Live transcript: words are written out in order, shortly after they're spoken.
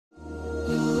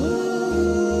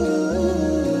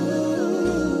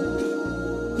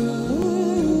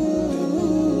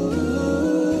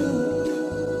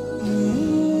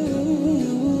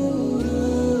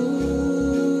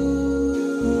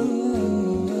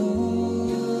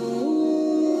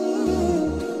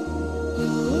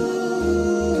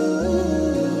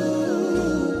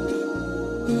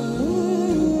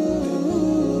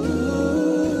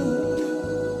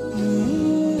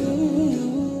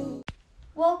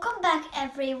welcome back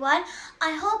everyone.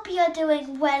 I hope you're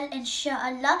doing well,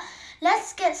 inshallah.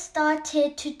 Let's get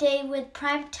started today with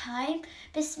Primetime.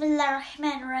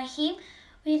 Bismillahirrahmanirrahim.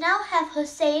 We now have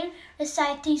Hussein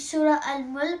reciting Surah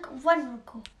Al-Mulk, 1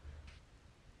 ruku.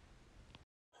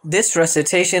 This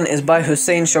recitation is by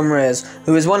Hussein Shamrez,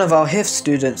 who is one of our Hifz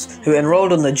students who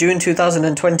enrolled on the June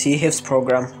 2020 Hifz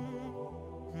program.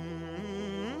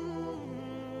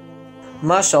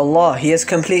 MashaAllah, he has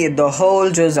completed the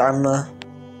whole Juz Amma.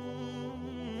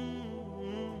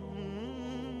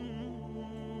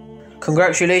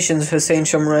 Congratulations, Hussein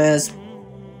Shamrez.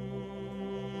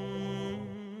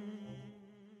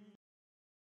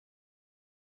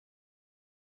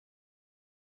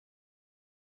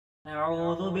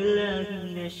 أعوذ بالله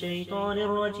من الشيطان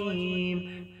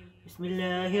الرجيم. بسم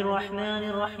الله الرحمن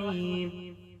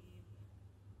الرحيم.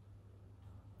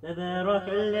 تبارك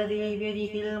الذي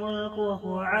بيده الملك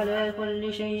وهو على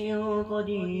كل شيء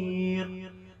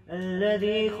قدير.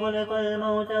 الذي خلق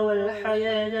الموت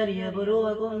والحياة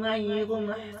ليبلوكم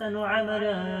أيكم أحسن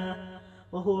عملا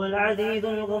وهو العزيز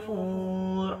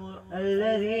الغفور.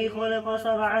 الذي خلق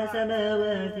 7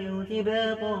 سماوات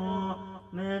طباقا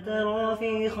ما ترى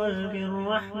في خلق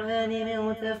الرحمن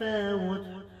من تفاوت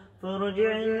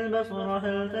فارجع البصر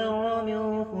هل ترى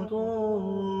من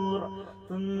فطور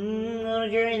ثم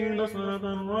ارجع البصر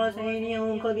كرتين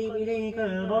ينقلب إليك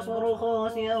البصر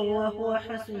خاسئا وهو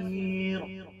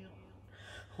حسير.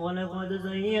 ولقد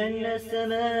زينا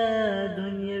السماء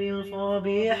الدنيا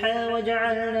بمصابيح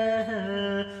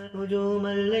وجعلناها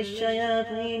رجوما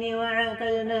للشياطين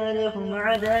وأعتدنا لهم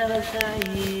عذاب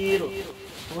السعير.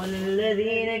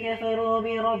 والذين كفروا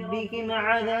بربكم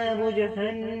عذاب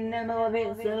جهنم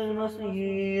وبئس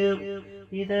المصير.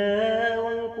 إذا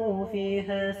ألقوا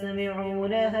فيها سمعوا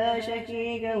لها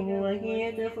شكيكا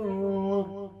وهي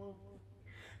تفور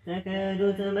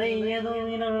تكاد تميز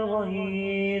من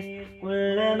الغيظ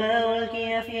كلما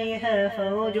ألقي فيها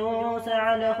فوج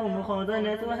سألهم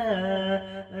خزنتها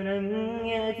ألم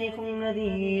يأتكم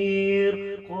نذير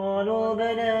قالوا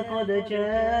بلى قد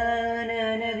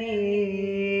جاءنا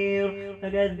نذير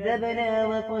فكذبنا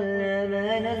وقلنا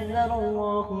ما نزل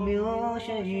الله من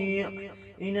شيء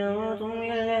إن أنتم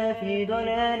إلا في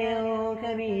ضلال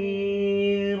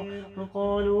كبير.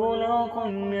 وقالوا لو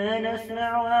كنا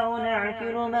نسمع أو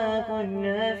نعقل ما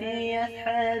كنا في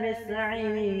أصحاب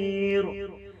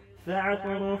السعير.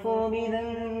 فاعترفوا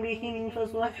بذنبهم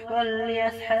فسحقا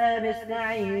لأصحاب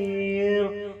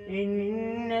السعير.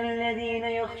 إن الذين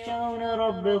يخشون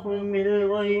ربهم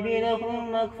بالغيب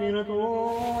لهم مغفرة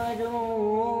وأجر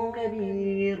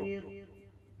كبير.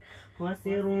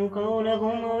 وسروا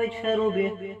قولهم واجهروا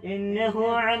به إنه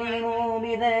عليم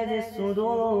بذات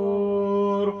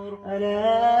الصدور.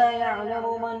 ألا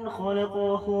يعلم من خلق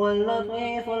وهو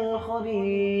اللطيف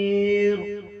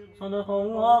الخبير. صدق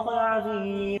الله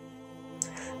العظيم.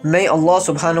 May Allah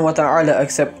subhanahu wa ta'ala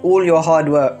accept all your hard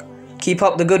work. Keep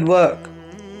up the good work.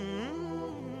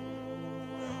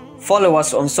 Follow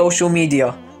us on social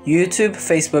media, YouTube,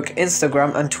 Facebook,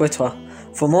 Instagram and Twitter.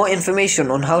 For more information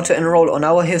on how to enroll on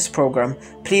our Hifz program,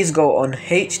 please go on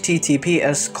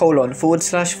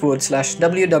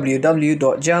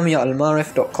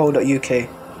https://www.jamiaalmaarif.co.uk.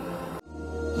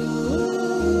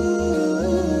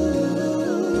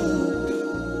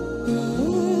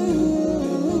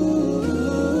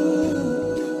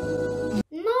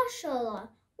 MashaAllah,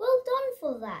 well done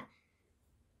for that.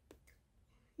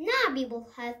 Now we will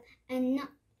have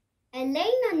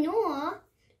Elena Noor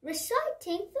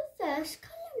reciting the first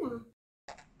kalima.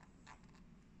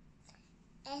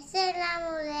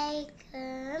 Assalamu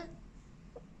alaikum.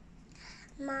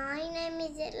 My name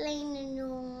is Elena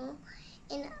Noor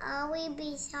and I will be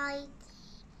reciting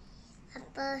the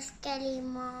first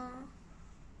kalima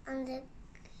on the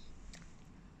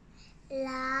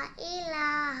La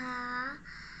ilaha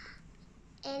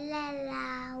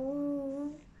illallahu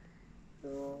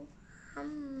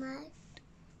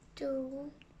Muhammadun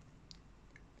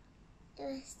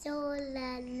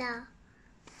Rasulullah.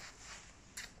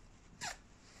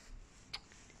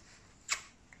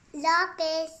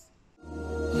 Lapis.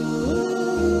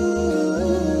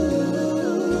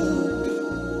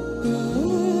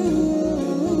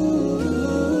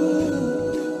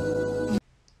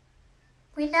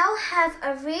 We now have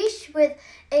Arish with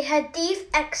a hadith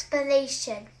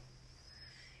explanation.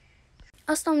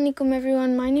 Assalamu alaikum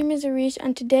everyone, my name is Arish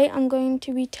and today I'm going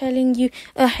to be telling you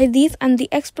a hadith and the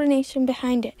explanation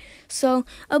behind it. So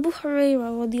Abu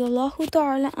Hurairah radiyallahu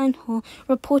ta'ala anhu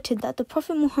reported that the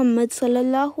Prophet Muhammad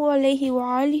sallallahu alayhi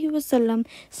wa alihi wasallam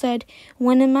said,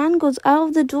 when a man goes out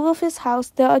of the door of his house,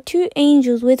 there are 2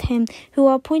 angels with him who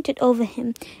are appointed over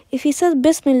him. If he says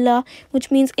Bismillah,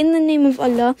 which means in the name of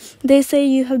Allah, they say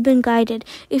you have been guided.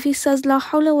 If he says La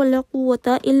hawla wa la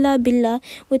quwwata illa billah,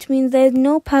 which means there is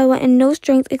no power and no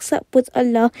strength except with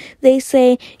Allah, they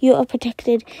say you are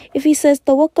protected. If he says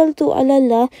Tawakkaltu ala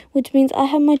Allah, which means I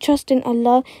have my trust in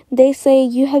Allah, they say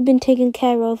you have been taken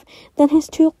care of. Then his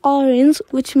two qarins,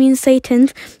 which means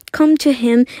Satans, come to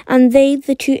him, and they,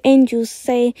 the two angels,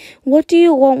 say, what do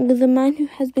you want with the man who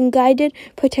has been guided,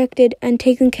 protected, and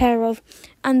taken care of?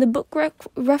 And the book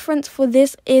reference for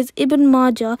this is Ibn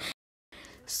Majah.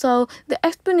 So the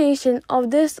explanation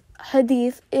of this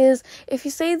hadith is, if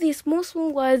you say these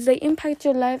small words, they impact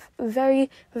your life very,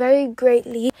 very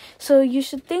greatly. So you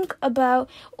should think about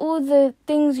all the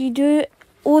things you do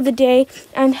all the day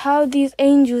and how these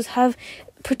angels have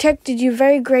protected you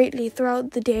very greatly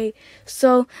throughout the day.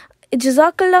 So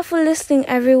Jazakallah for listening,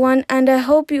 everyone, and I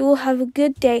hope you all have a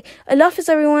good day. Allah Hafiz,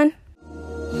 everyone.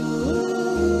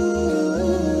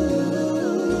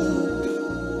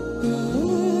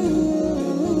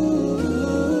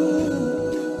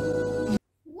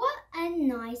 What a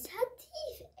nice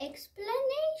hadith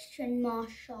explanation,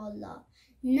 mashallah.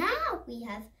 Now we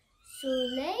have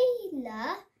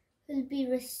Sulayla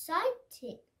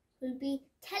who'll be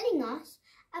telling us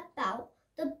about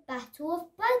the Battle of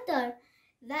Badr.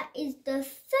 That is the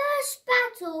first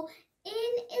battle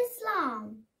in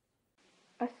Islam.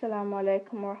 Assalamu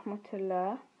alaikum wa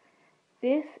rahmatullah.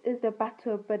 This is the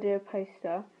Battle of Badr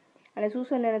poster, and it's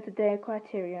also known as the Day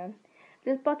Criterion.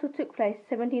 This battle took place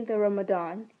 17th of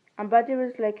Ramadan, and Badr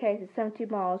is located 70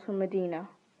 miles from Medina.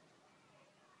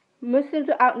 Muslims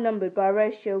were outnumbered by a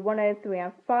ratio of 103,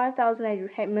 and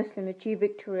 5,800 Muslims achieved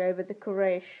victory over the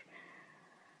Quraysh.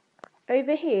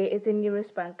 Over here is the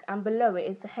nearest bank, and below it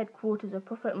is the headquarters of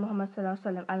Prophet Muhammad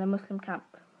ﷺ and the Muslim camp.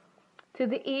 To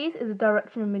the east is the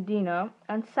direction of Medina,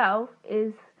 and south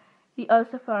is the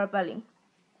Al-Safara Valley.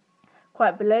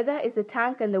 Quite below that is the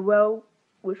tank and the well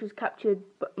which was captured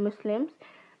by Muslims.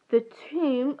 The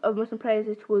tomb of Muslim players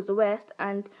is towards the west,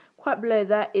 and quite below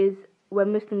that is where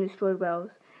Muslims destroyed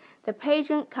wells. The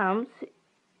pagan camp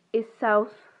is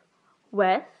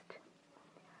southwest,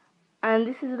 and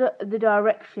this is the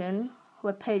direction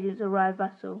where pagans arrive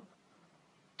battle.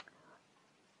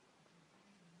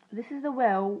 This is the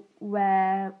well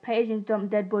where pagans dump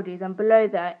dead bodies, and below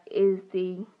that is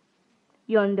the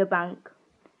yonder bank.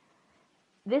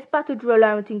 This battle drew a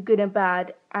line between good and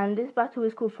bad, and this battle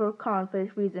is called Furqan for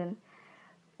this reason.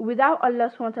 Without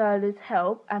Allah SWT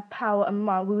help and power and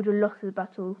might, we would have lost this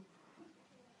battle.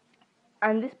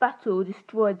 And this battle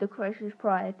destroyed the Quraysh's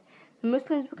pride. The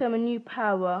Muslims became a new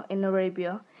power in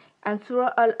Arabia, and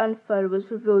Surah Al-Anfal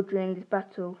was revealed during this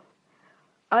battle.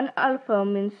 Al-Anfal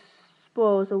means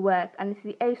spoils of work, and it's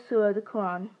the 8th surah of the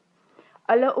Quran.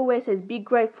 Allah always says, be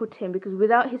grateful to him, because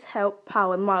without his help,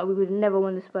 power and might, we would have never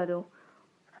won this battle.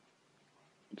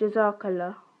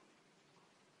 Jazakallah.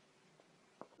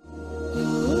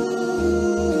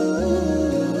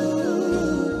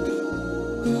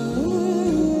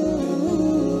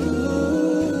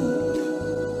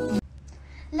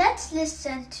 Let's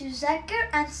listen to Zakir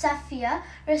and Safia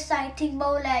reciting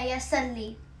Mawlaya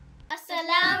Salli.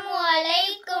 Assalamu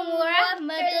alaikum wa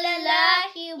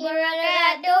rahmatullahi wa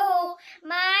barakatuh.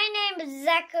 My name is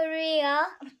Zakaria.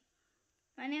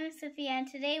 My name is Sophia, and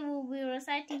today we'll be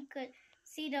reciting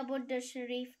Qasida Buddha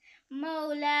Sharif.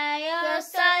 Mawlaya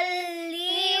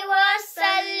Salli wa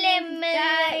sallim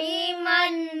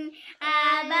daiman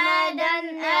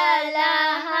abadan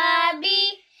ala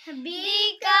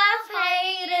habibika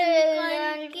khairul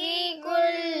khalqi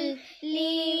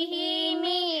kullihim.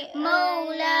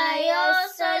 Mawlaya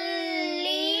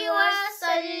salli wa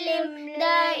sallim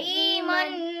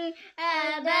daiman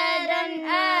abadan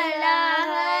ala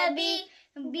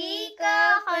habibika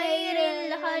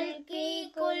khairul khalqi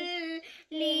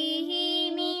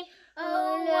kullihim.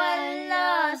 Oh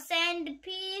Allah, send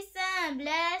peace and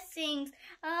blessings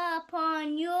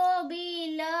upon your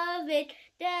beloved,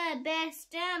 the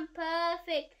best and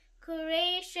perfect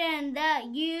creation that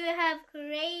you have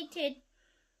created.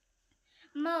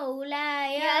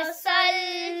 Mawlaya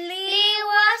salli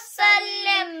wa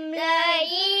sallim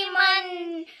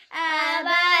daiman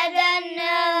abadan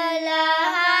ala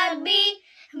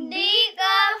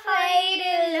habibika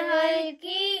khairul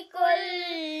khalqi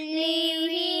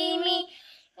kullihim.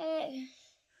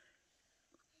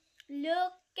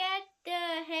 Look at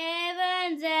the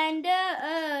heavens and the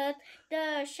earth,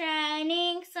 the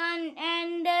shining sun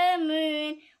and the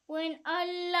moon. When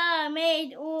Allah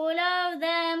made all of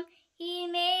them, He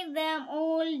made them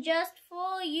all just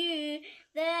for you.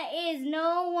 There is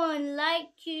no one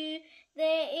like you.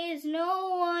 There is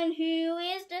no one who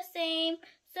is the same.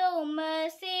 So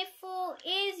merciful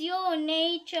is your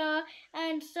nature,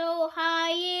 and so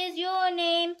high is your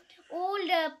name. All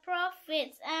the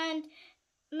prophets and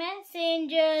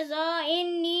messengers are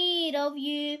in need of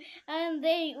you, and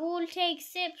they all take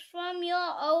sips from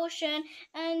your ocean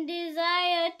and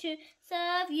desire to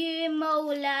serve you.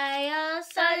 Mawlaya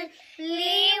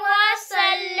salli wa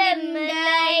sallim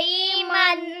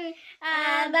daiman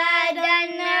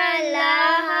abadan ala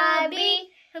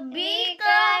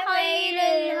habibika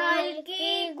khairil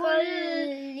halki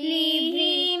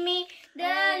kullihim.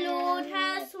 The Lord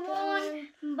has sworn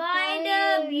by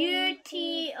the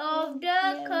beauty of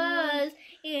the curls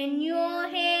in your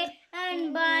hair,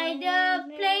 and by the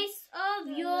place of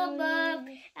your birth,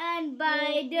 and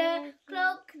by the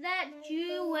cloak that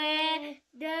you wear.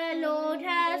 The Lord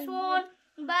has sworn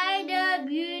by the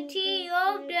beauty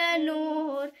of the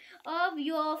nur of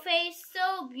your face,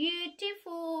 so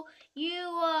beautiful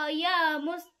you are, Ya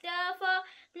Mustafa.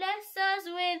 Bless us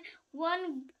with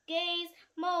one gaze.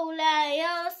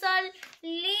 Mawlaya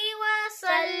salli wa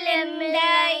sallim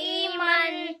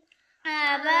daiman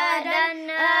abadan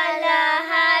ala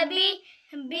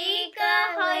habibika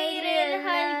khairil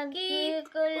halki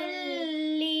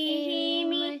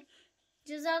kullihim.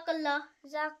 Jazakallah,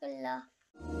 Jazakallah.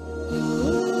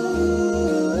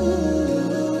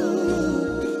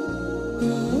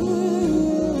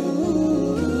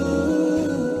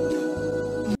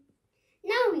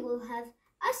 Now we will have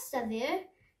As-Savir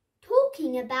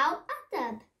talking about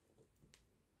adab.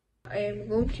 I am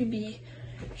going to be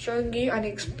showing you and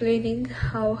explaining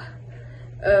how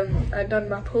I done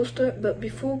my poster, but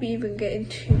before we even get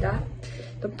into that,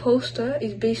 the poster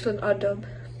is based on adab.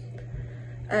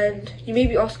 And you may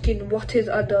be asking, what is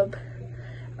adab?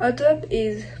 Adab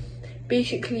is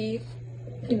basically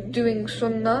doing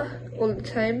sunnah all the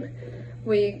time,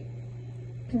 where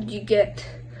you get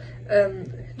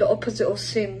the opposite of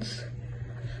sins.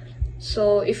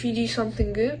 So if you do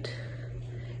something good,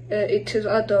 it is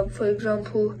adab. For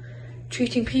example,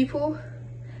 treating people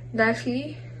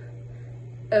nicely,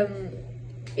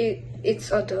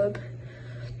 it's adab.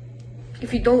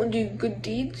 If you don't do good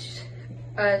deeds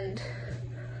and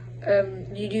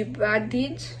you do bad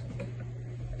deeds,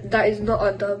 that is not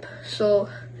adab. So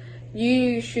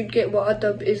you should get what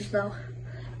adab is now,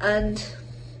 and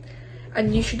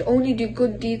you should only do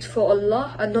good deeds for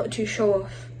Allah and not to show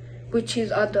off, which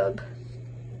is adab.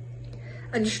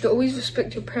 And you should always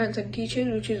respect your parents and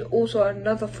teachers, which is also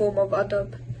another form of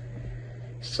adab.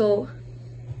 So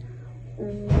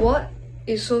what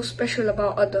is so special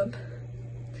about adab?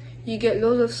 You get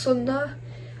loads of sunnah.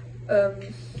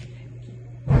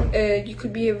 You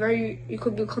could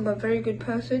become a very good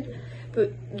person,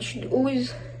 but you should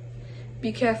always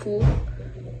be careful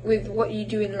with what you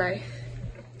do in life.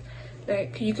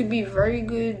 Like, you could be very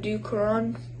good, do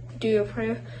Quran, do your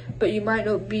prayer, but you might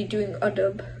not be doing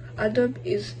adab. Adab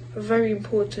is very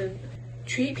important.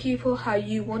 Treat people how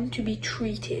you want to be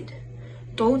treated.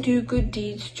 Don't do good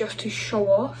deeds just to show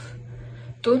off.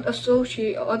 Don't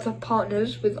associate other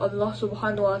partners with Allah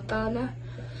subhanahu wa ta'ala.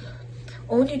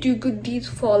 Only do good deeds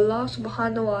for Allah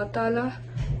subhanahu wa ta'ala,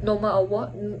 no matter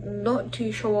what, not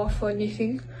to show off or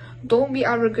anything. Don't be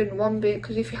arrogant one bit,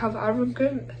 because if you have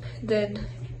arrogance, then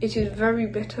it is very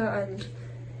bitter and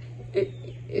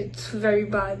it's very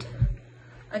bad.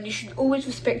 And you should always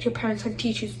respect your parents and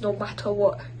teachers, no matter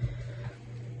what.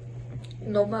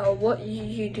 No matter what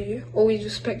you do, always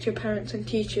respect your parents and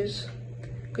teachers,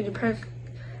 because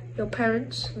your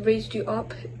parents raised you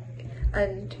up,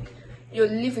 and you're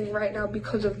living right now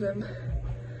because of them.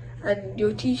 And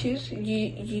your teachers,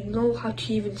 you know how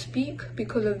to even speak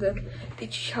because of them. They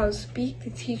teach you how to speak,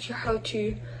 they teach you how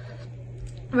to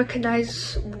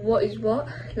recognize what is what.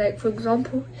 Like, for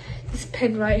example, this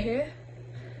pen right here,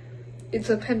 it's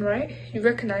a pen, right? You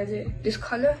recognize it. This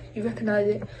color, you recognize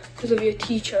it because of your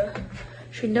teacher.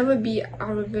 You should never be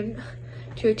arrogant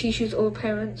to your teachers or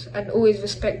parents, and always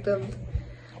respect them.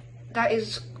 That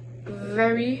is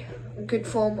very good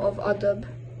form of adab,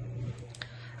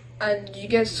 and you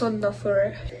get sunnah for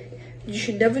it. You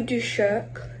should never do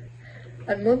shirk,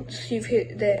 and once you've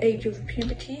hit the age of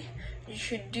puberty, you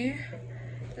should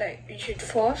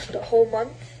fast the whole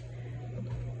month,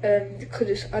 because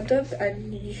it's adab,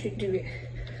 and you should do it.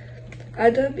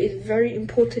 Adab is very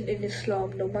important in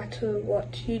Islam. No matter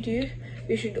what you do,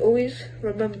 you should always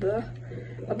remember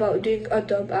about doing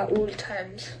adab at all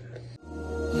times.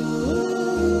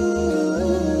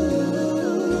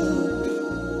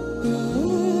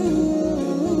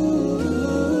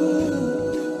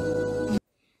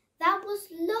 That was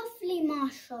lovely,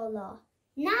 mashallah.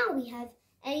 Now we have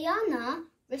Ayana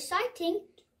reciting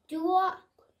Dua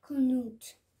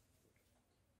Qunut.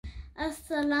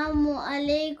 Assalamu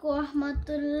alaikum wa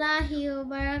rahmatullahi wa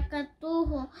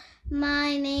barakatuhu.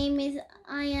 My name is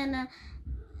Ayana.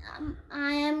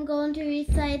 I am going to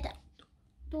recite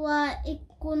Dua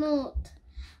Ikunut.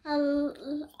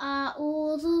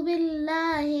 A'udhu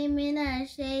billahi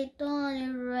minash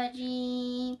shaitanir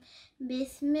rajim.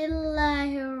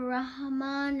 Bismillahir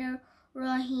rahmanir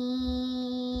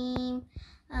rahim.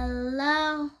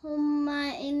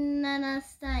 Allahumma inna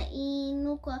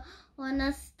nasta'inuka wa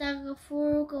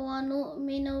nastaghfiruka wa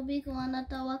nu'minu bika wa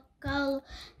natawakkalu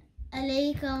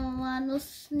alayka wa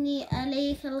nusni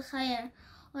alayka al-khair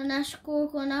wa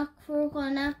nashkuruka wa nakfuruka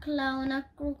wa nakla wa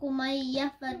nakruka man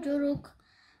yafjuruk.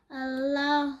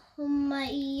 Allahumma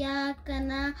iyyaka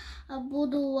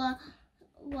na'budu wa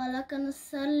ولك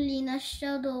نصلي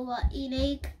نشهد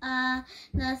وإليك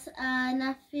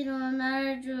نفر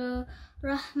ونرجو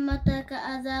رحمتك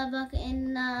عذابك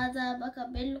إن عذابك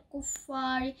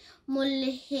بالكفار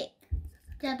ملحق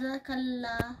جزاك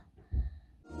الله.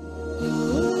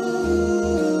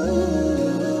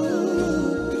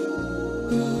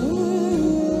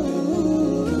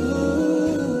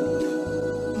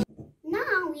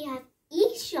 Now we have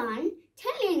Ishan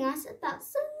telling us about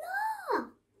Salah.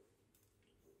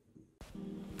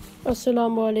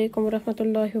 Assalamu alaikum wa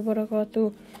rahmatullahi wa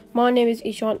barakatuh. My name is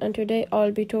Ishan and today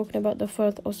I'll be talking about the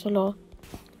first of Salah.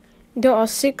 There are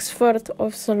 6 first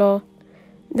of Salah.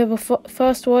 The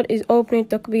first one is opening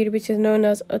takbir, which is known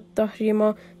as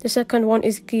at-tahrima. The second one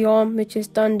is qiyam, which is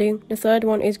standing. The third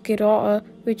one is qira'ah,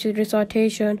 which is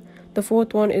recitation. The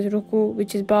fourth one is ruku,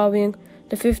 which is bowing.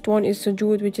 The fifth one is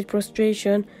sujood, which is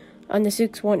prostration. And the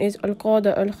sixth one is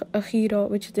al-qada al-akhira,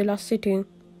 which is the last sitting.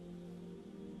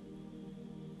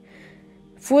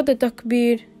 For the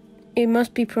takbir, it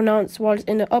must be pronounced whilst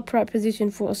in the upright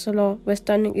position for a salah, where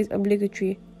standing is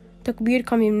obligatory. Takbir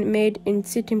can be made in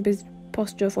sitting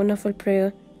posture for nafil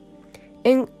prayer.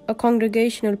 In a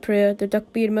congregational prayer, the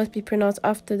takbir must be pronounced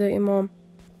after the imam.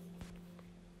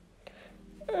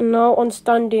 Now on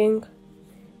standing.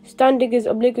 Standing is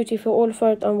obligatory for all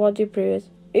fard and wajib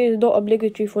prayers. It is not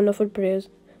obligatory for nafil prayers.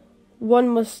 One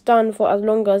must stand for as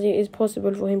long as it is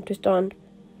possible for him to stand.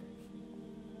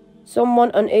 Someone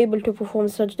unable to perform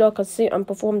sajda can sit and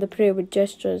perform the prayer with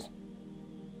gestures.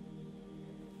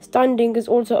 Standing is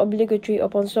also obligatory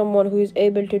upon someone who is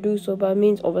able to do so by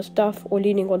means of a staff or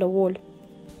leaning on a wall.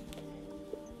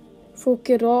 For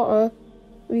qira'ah,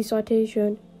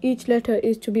 recitation, each letter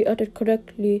is to be uttered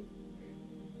correctly.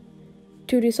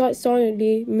 To recite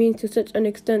silently means to such an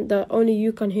extent that only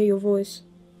you can hear your voice.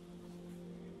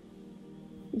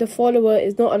 The follower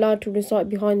is not allowed to recite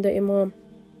behind the imam.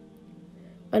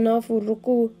 And now for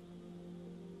ruku.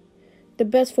 The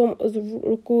best form of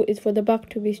ruku is for the back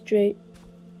to be straight.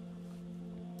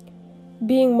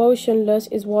 Being motionless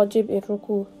is wajib in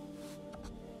ruku.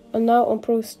 And now on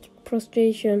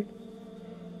prostration.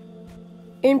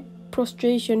 In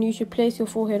prostration, you should place your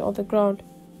forehead on the ground.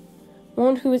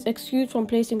 One who is excused from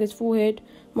placing his forehead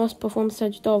must perform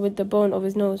sajda with the bone of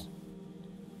his nose.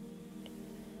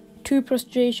 2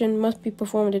 prostration must be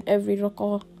performed in every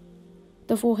rak'ah.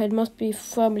 The forehead must be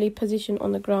firmly positioned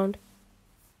on the ground.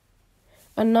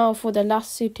 And now for the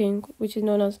last sitting, which is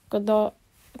known as qada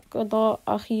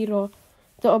akhira.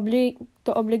 The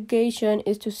obligation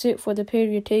is to sit for the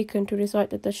period taken to recite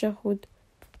the tashahhud.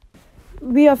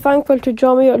 We are thankful to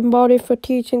Jamia Almaarif for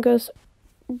teaching us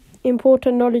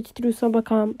important knowledge through summer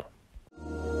camp.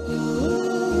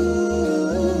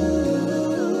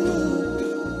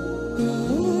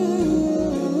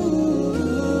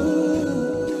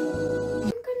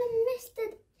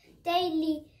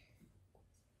 Daily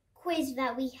quiz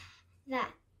that we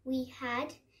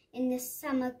had in the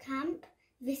summer camp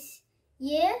this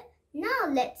year. Now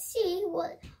let's see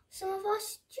what some of our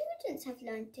students have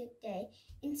learned today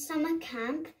in summer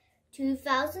camp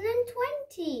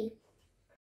 2020.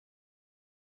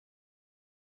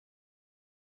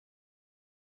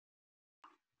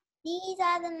 These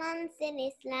are the months in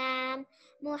Islam: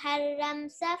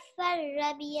 Muharram, Safar,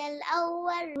 Rabi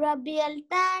al-Awwal, Rabi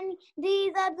al-Thani.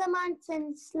 These are the months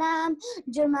in Islam: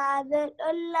 Jamad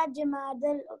al-Ula, Jamad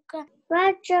al-Ukra,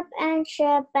 Rajab and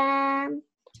Shaban,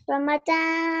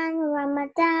 Ramadan,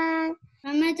 Ramadan,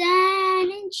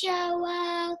 Ramadan and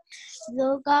Shawwal,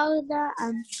 Zulqa'dah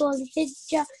and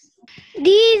Dhul-Hijjah.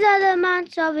 These are the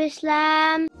months of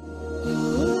Islam.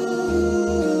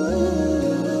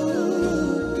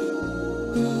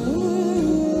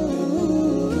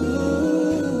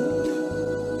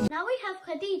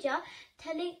 Khadija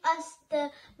telling us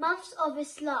the months of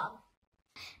Islam.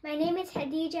 My name is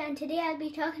Khadija and today I'll be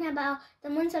talking about the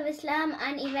months of Islam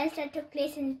and events that took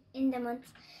place in the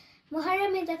months.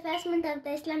 Muharram is the first month of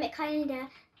the Islamic calendar.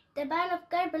 The Battle of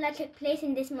Karbala took place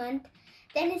in this month.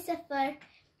 Then is Safar.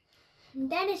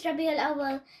 Then is Rabiul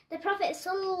Awwal. The Prophet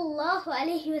sallallahu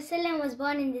alaihi wasallam was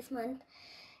born in this month.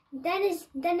 Then is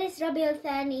Rabiul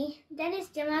Thani. Then is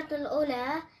Jamatul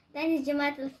Ula. Then is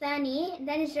Jamatul Thani.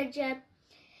 Then is Rajab.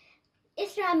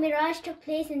 Isra Miraj took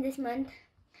place in this month.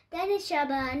 Then is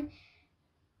Shaban.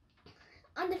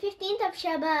 On the 15th of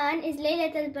Shaban is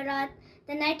Laylatul Barat,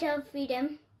 the night of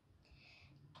freedom.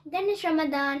 Then is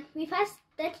Ramadan. We fast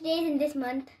 30 days in this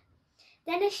month.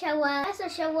 Then is Shawwal. So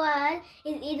Shawwal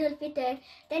is Eid al-Fitr.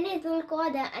 Then is Dhul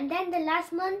Qa'dah. And then the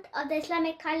last month of the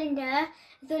Islamic calendar,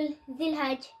 Dhul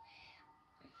Hajj.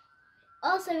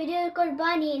 Also we do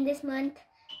Qurbani in this month.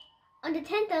 On the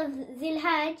 10th of Dhul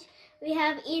Hajj, we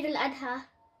have Eid al-Adha.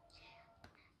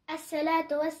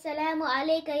 As-salatu was-salamu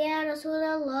alayka ya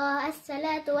Rasulullah.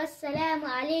 As-salatu was-salamu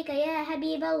alayka ya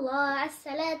Habiballah.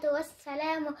 As-salatu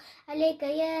was-salamu alayka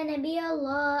ya Nabi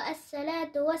Allah.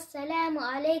 As-salatu was-salamu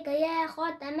alayka ya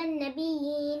Khataman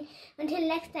Nabiyyin. Until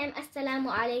next time,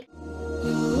 Assalamu alaykum.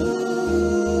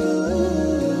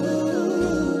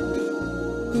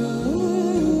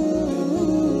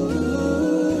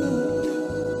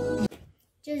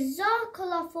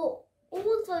 Jazakallah for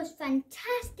all those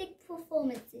fantastic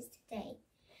performances today.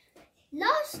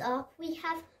 Last up, we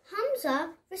have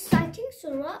Hamza reciting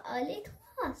Surah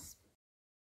Al-Ikhlas.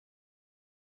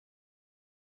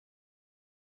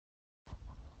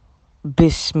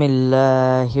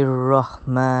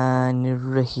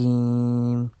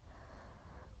 Bismillahirrahmanirrahim.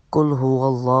 Qul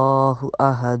huwallahu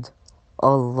ahad,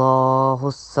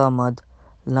 Allahus samad,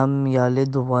 lam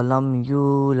yalid wa lam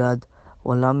yulad,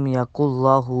 wa lam yakul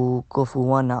lahu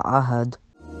kufuwan ahad.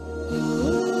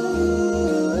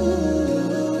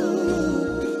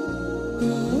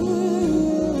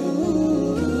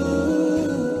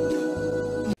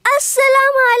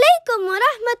 Assalamu alaikum wa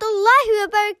rahmatullahi wa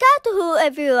barakatuhu,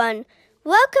 everyone.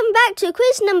 Welcome back to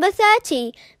quiz number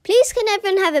 30. Please can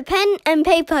everyone have a pen and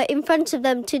paper in front of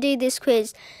them to do this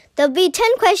quiz. There'll be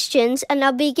 10 questions and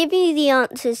I'll be giving you the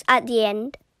answers at the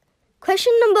end.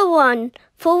 Question number 1.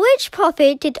 For which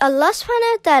prophet did Allah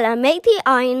subhanahu wa ta'ala make the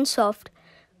iron soft?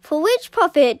 For which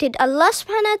prophet did Allah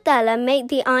subhanahu wa ta'ala make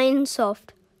the iron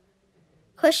soft?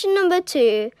 Question number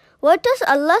 2. What does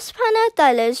Allah subhanahu wa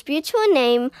ta'ala's beautiful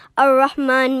name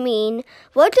Ar-Rahman mean?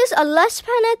 What does Allah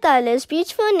subhanahu wa ta'ala's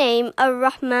beautiful name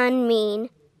Ar-Rahman mean?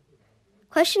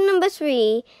 Question number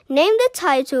 3. Name the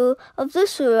title of the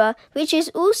surah, which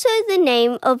is also the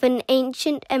name of an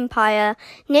ancient empire.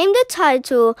 Name the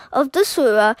title of the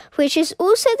surah, which is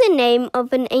also the name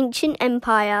of an ancient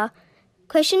empire.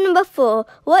 Question number 4.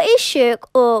 What is shirk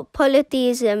or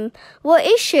polytheism? What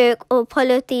is shirk or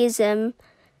polytheism?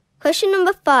 Question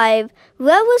number 5.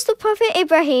 Where was the Prophet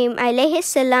Ibrahim alayhi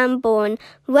salam born?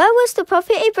 Where was the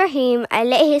Prophet Ibrahim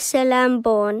alayhi salam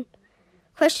born?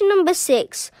 Question number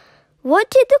 6. What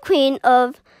did the Queen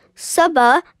of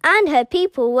Saba and her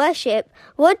people worship?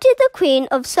 What did the Queen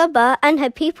of Saba and her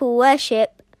people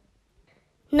worship?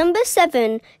 Number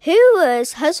 7. Who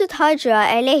was Hazrat Hajra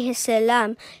alayhi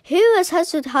salam? Who was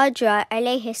Hazrat Hajra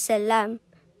alayhi salam?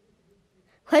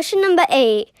 Question number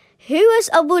 8. Who was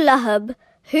Abu Lahab?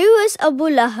 Who was Abu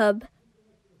Lahab?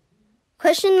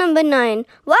 Question number 9.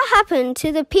 What happened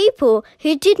to the people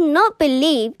who did not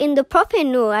believe in the Prophet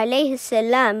Nuh alayhi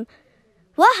salam?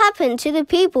 What happened to the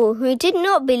people who did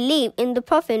not believe in the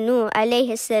Prophet Nuh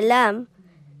alayhi salam?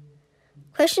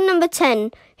 Question number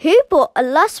 10. Who brought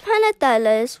Allah subhanahu wa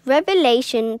ta'ala's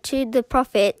revelation to the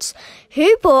prophets?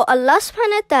 Who brought Allah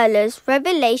subhanahu wa ta'ala's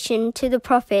revelation to the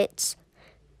prophets?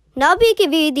 Now we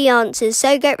give you the answers,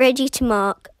 so get ready to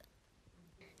mark.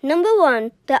 Number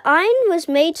 1. The iron was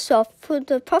made soft for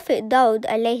the Prophet Daud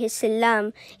alayhi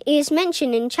salam. It is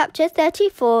mentioned in chapter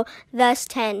 34, verse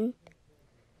 10.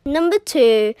 Number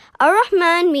 2.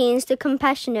 Ar-Rahman means the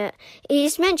compassionate. It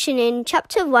is mentioned in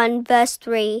chapter 1, verse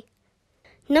 3.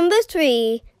 Number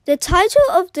 3. The title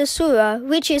of the surah,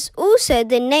 which is also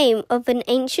the name of an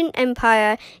ancient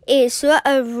empire, is Surah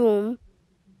Ar-Rum,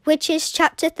 which is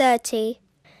chapter 30.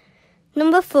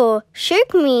 Number 4.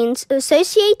 Shirk means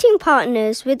associating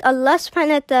partners with Allah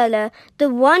subhanahu wa ta'ala.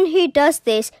 The one who does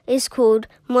this is called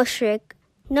mushrik.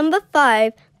 Number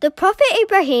 5. The Prophet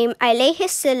Ibrahim alayhi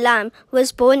salam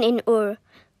was born in Ur,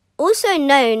 also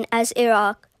known as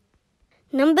Iraq.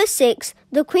 Number 6.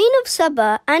 The Queen of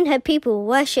Saba and her people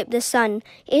worship the sun.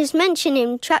 It is mentioned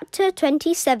in chapter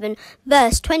 27,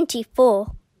 verse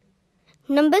 24.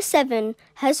 Number 7.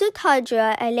 Hazrat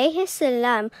Hajra alayhi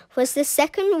salam was the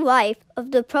second wife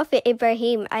of the Prophet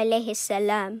Ibrahim alayhi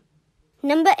salam.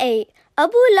 Number 8.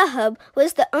 Abu Lahab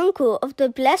was the uncle of the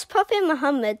blessed Prophet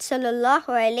Muhammad sallallahu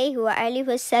alaihi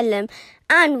wasallam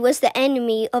and was the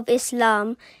enemy of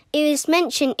Islam. It is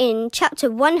mentioned in chapter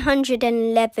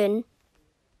 111.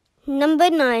 Number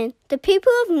 9. The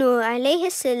people of Nuh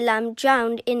alayhi salam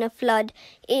drowned in a flood.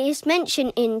 It is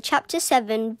mentioned in chapter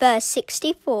 7 verse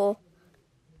 64.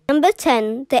 Number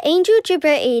 10. The angel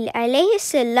Jibreel alayhi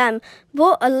salam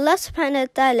brought Allah subhanahu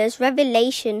wa ta'ala's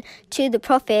revelation to the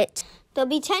Prophet. There'll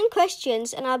be 10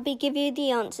 questions and I'll be giving you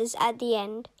the answers at the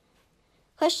end.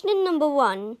 Question number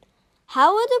 1.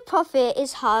 How are the Prophet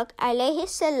Ishaq alayhi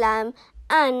salam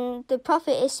and the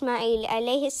Prophet Ismail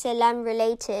alayhi salam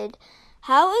related?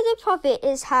 How are the Prophet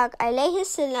Ishaq alayhi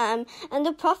salam and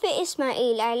the Prophet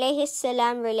Ismail alayhi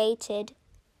salam related?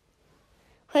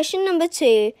 Question number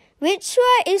 2. Which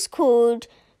surah is called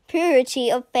Purity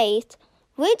of Faith?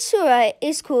 Which surah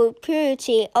is called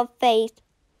Purity of Faith?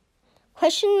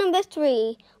 Question number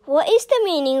 3. What is the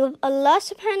meaning of Allah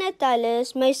subhanahu wa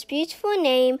ta'ala's most beautiful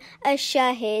name,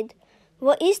 Ash-Shahid?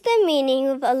 What is the meaning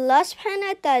of Allah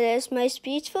subhanahu wa ta'ala's most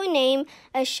beautiful name,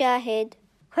 Ash-Shahid?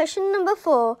 Question number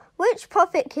 4. Which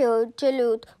prophet killed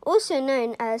Jalut, also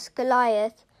known as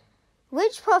Goliath?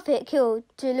 Which prophet killed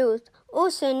Jalut,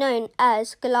 also known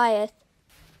as Goliath?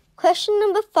 Question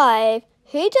number 5.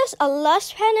 Who does Allah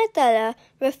subhanahu wa ta'ala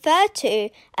refer to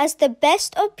as the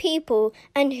best of people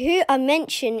and who are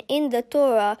mentioned in the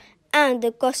Torah and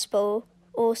the Gospel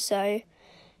also?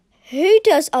 Who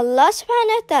does Allah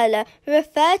subhanahu wa ta'ala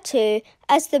refer to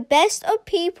as the best of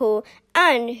people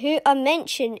and who are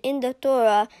mentioned in the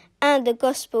Torah and the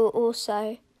Gospel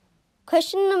also?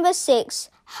 Question number 6.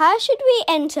 How should we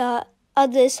enter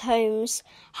others' homes?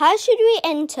 How should we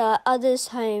enter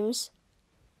others' homes?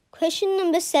 Question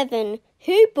number 7.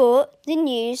 Who brought the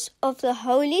news of the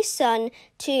Holy Son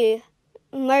to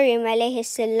Maryam alayhi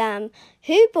salam?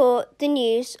 Who brought the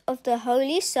news of the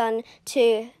Holy Son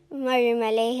to Maryam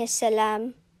alayhi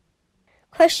salam?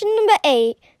 Question number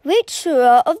 8. Which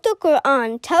surah of the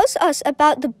Quran tells us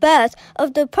about the birth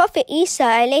of the Prophet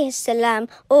Isa alayhi salam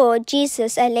or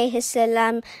Jesus alayhi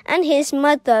salam and his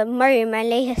mother Maryam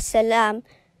alayhi salam?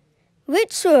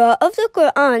 Which surah of the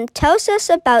Quran tells us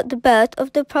about the birth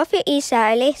of the Prophet Isa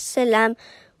alayhi salam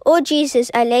or Jesus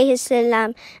alayhi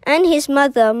salam and his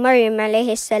mother Maryam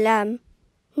alayhi salam?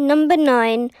 Number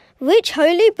 9. Which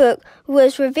holy book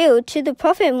was revealed to the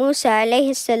Prophet Musa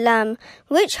alayhi salam?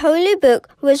 Which holy book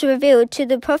was revealed to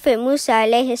the Prophet Musa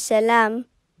alayhi salam?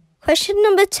 Question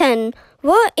number 10.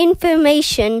 What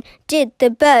information did the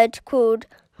bird called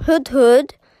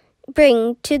Hudhud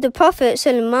bring to the Prophet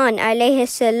Sulaiman alayhi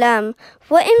salam?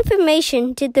 What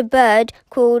information did the bird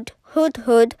called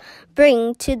Hudhud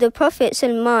bring to the Prophet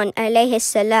Sulaiman alayhi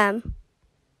salam?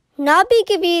 Now I'll be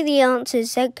giving you the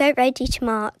answers, so get ready to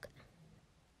mark.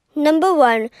 Number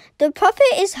 1. The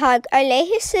Prophet Ishaq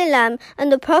alayhi salam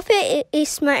and the Prophet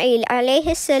Ismail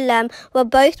alayhi salam were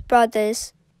both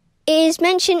brothers. It is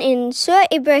mentioned in Surah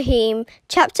Ibrahim,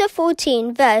 chapter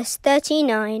 14, verse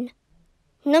 39.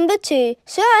 Number 2.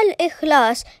 Surah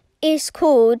Al-Ikhlas is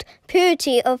called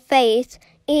Purity of Faith.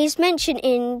 It is mentioned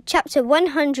in chapter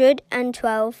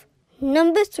 112.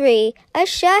 Number 3.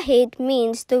 Ash-Shahid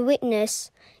means the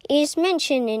witness. It is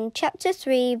mentioned in chapter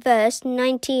 3, verse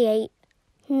 98.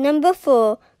 Number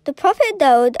 4. The Prophet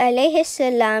Daud alayhi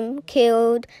salam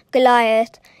killed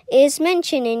Goliath. It is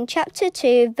mentioned in chapter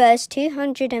 2, verse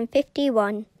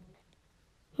 251.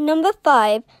 Number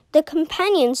 5. The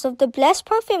companions of the blessed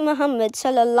Prophet Muhammad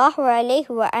sallallahu alaihi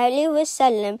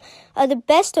wasallam are the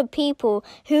best of people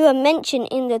who are mentioned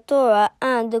in the Torah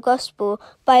and the Gospel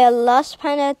by Allah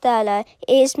subhanahu wa ta'ala.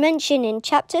 It is mentioned in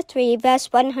chapter 3,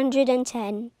 verse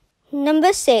 110.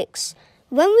 Number 6.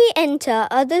 When we enter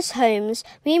others' homes,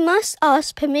 we must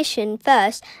ask permission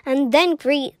first and then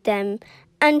greet them,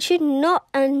 and should not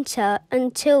enter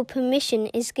until permission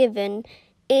is given.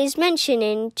 It is mentioned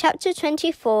in chapter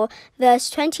 24, verse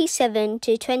 27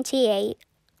 to 28.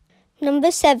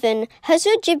 Number 7.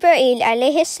 Hazrat Jibreel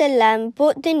alayhi salam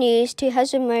brought the news to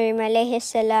Hazrat Maryam alayhi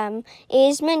salam. It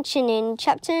is mentioned in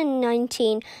chapter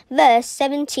 19, verse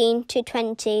 17 to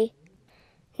 20.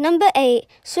 Number 8.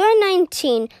 Surah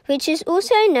 19, which is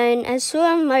also known as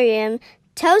Surah Maryam,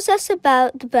 tells us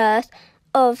about the birth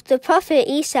of the Prophet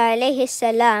Isa alayhi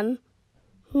salam.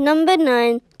 Number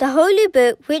 9. The holy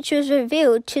book which was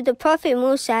revealed to the Prophet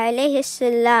Musa alayhi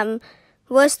salam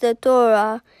was the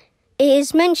Torah. It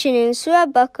is mentioned in Surah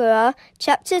Baqarah,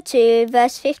 chapter 2,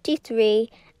 verse 53,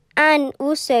 and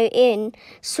also in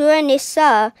Surah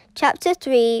Nisa, chapter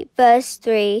 3, verse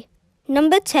 3.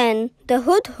 Number 10. The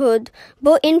Hudhud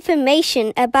brought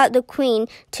information about the Queen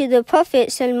to the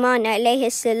Prophet Sulaiman alayhi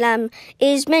salam. It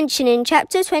is mentioned in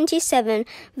chapter 27,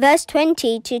 verse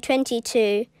 20 to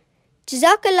 22.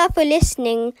 Jazakallah for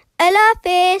listening. Allah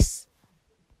Hafiz.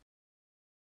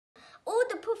 All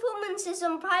the performances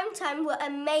on Primetime were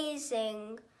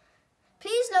amazing.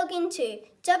 Please log into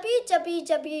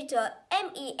www.menti.com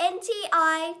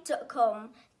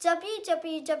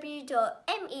www.menti.com.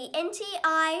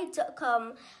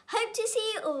 Hope to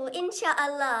see you all,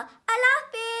 inshallah. Allah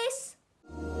Hafiz.